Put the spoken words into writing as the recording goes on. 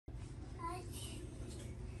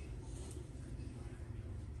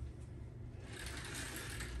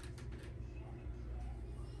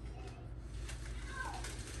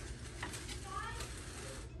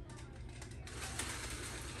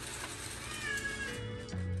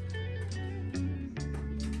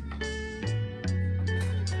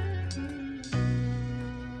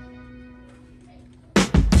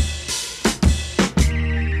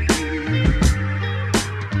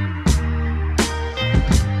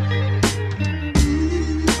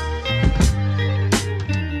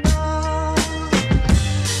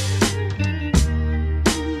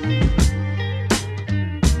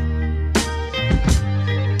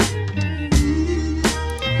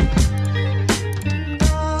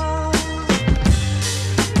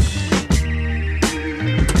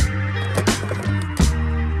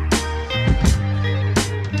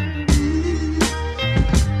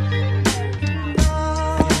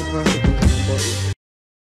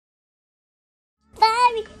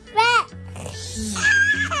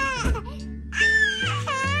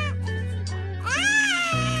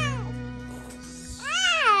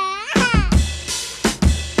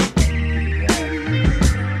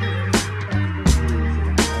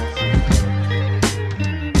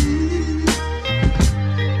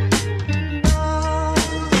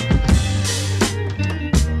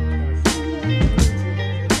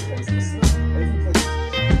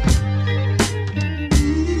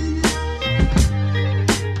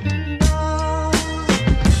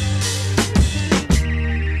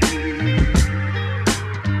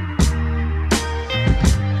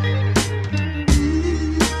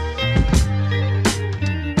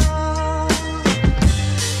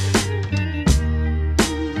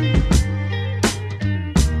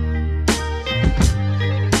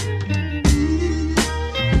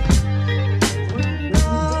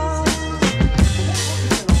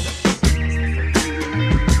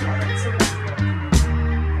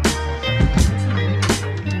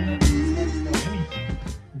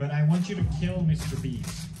kill Mr.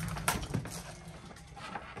 Beast.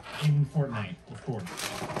 In Fortnite, of course.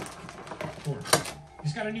 Of course.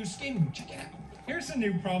 He's got a new skin, check it out. Here's a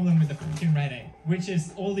new problem with the freaking Reddit, which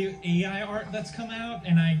is all the AI art that's come out,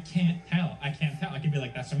 and I can't tell. I can be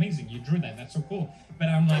like, that's amazing, you drew that, that's so cool. But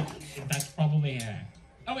I'm like, that's probably AI.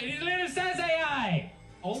 Oh, it literally says AI!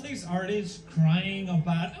 All these artists crying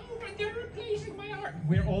about, oh, but they're replacing my art.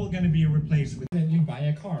 We're all gonna be replaced with, then you buy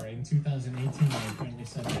a car in 2018, my friend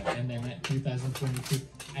said that, and then at 2022,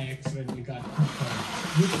 I accidentally got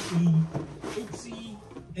Whoopsie, oopsie,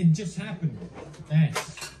 it just happened.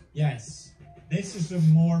 Yes. This is a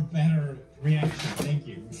more better reaction, thank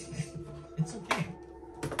you. It's okay.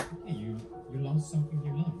 Hey, you lost something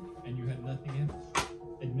you loved, and you had nothing else.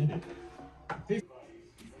 Admit it.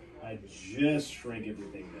 I just shrank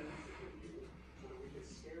everything down.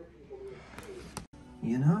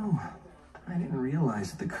 You know, I didn't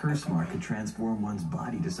realize that the curse mark could transform one's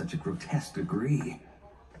body to such a grotesque degree.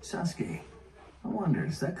 Sasuke, I wonder,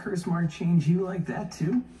 does that curse mark change you like that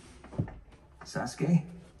too? Sasuke?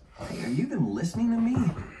 Hey, are you even listening to me?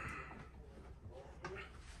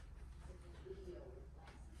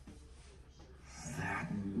 That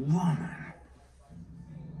woman.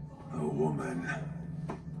 A woman.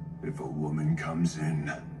 If a woman comes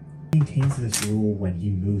in. He maintains this rule when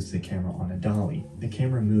he moves the camera on a dolly. The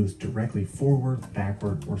camera moves directly forward,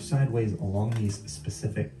 backward, or sideways along these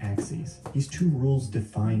specific axes. These two rules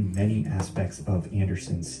define many aspects of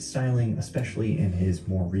Anderson's styling, especially in his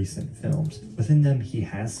more recent films. Within them, he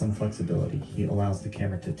has some flexibility. He allows the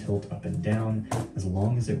camera to tilt up and down as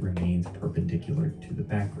long as it remains perpendicular to the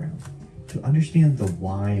background. To understand the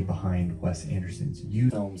why behind Wes Anderson's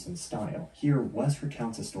films and style, here Wes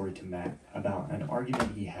recounts a story to Matt about an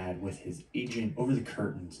argument he had with his agent over the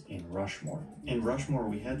curtains in Rushmore. In Rushmore,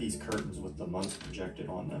 we had these curtains with the months projected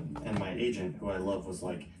on them, and my agent, who I love, was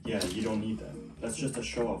like, yeah, you don't need them. That's just a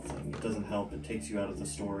show-off thing. It doesn't help. It takes you out of the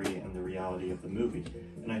story and the reality of the movie.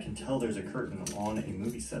 And I can tell there's a curtain on a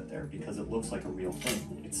movie set there because it looks like a real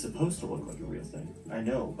thing. It's supposed to look like a real thing. I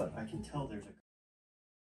know, but I can tell there's a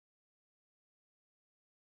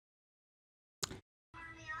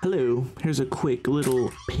Hello, here's a quick little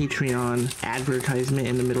Patreon advertisement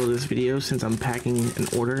in the middle of this video since I'm packing an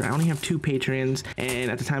order. I only have 2 Patreons, and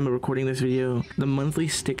at the time of recording this video, the monthly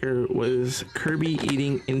sticker was Kirby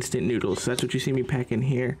eating instant noodles. So that's what you see me packing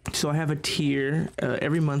here. So I have a tier.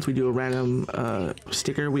 Every month we do a random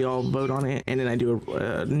sticker. We all vote on it, and then I do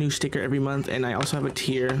a new sticker every month. And I also have a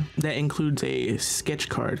tier that includes a sketch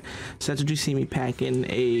card. So that's what you see me packing,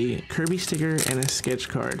 a Kirby sticker and a sketch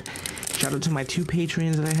card. Shout out to my 2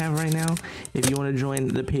 Patreons that I have right now. If you want to join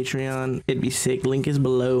the Patreon, it'd be sick. Link is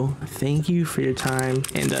below. Thank you for your time.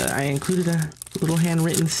 And I included a little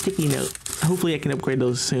handwritten sticky note. Hopefully I can upgrade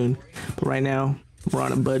those soon. But right now, we're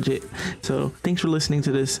on a budget. So thanks for listening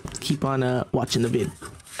to this. Keep on watching the vid.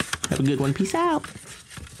 Have a good one. Peace out.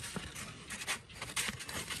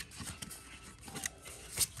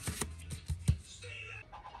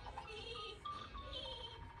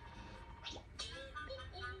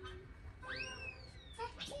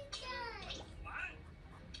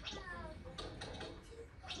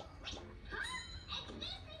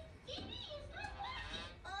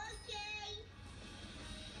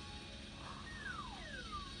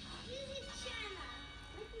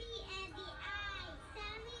 With me and the eye,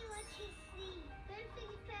 tell me what you see. Perfect.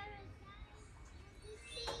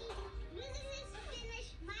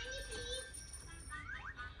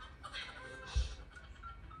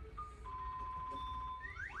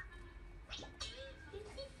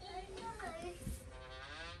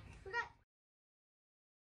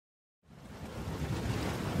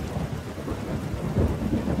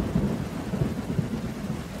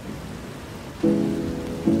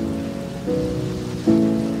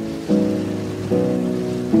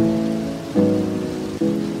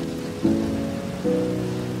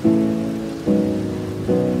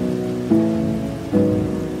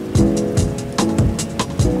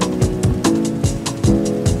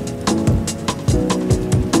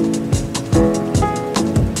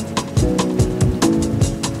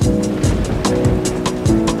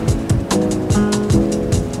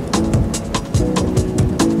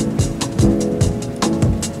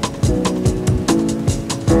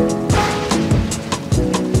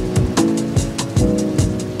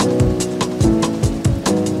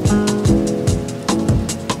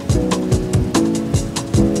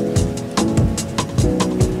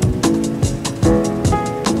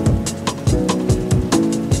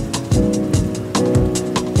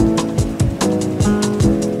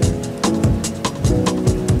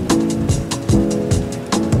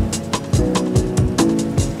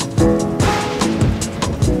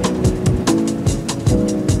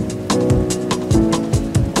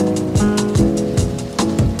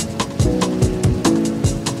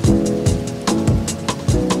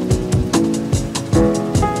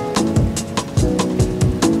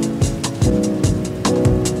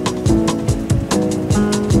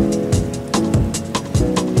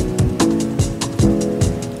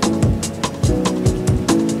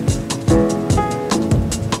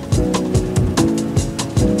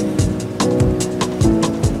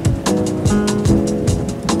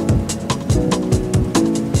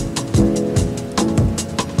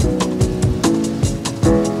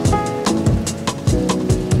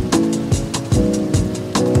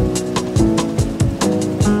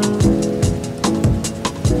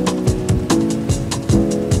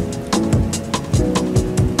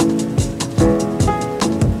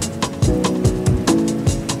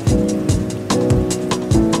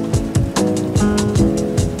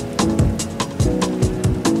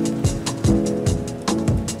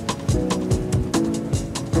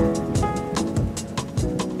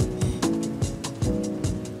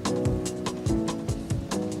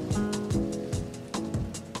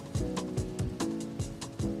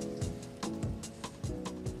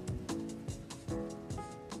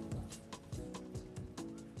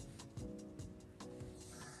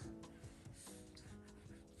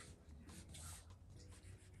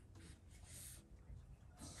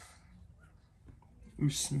 You're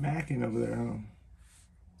smacking over there, huh?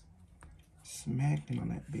 Smacking on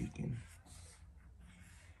that bacon.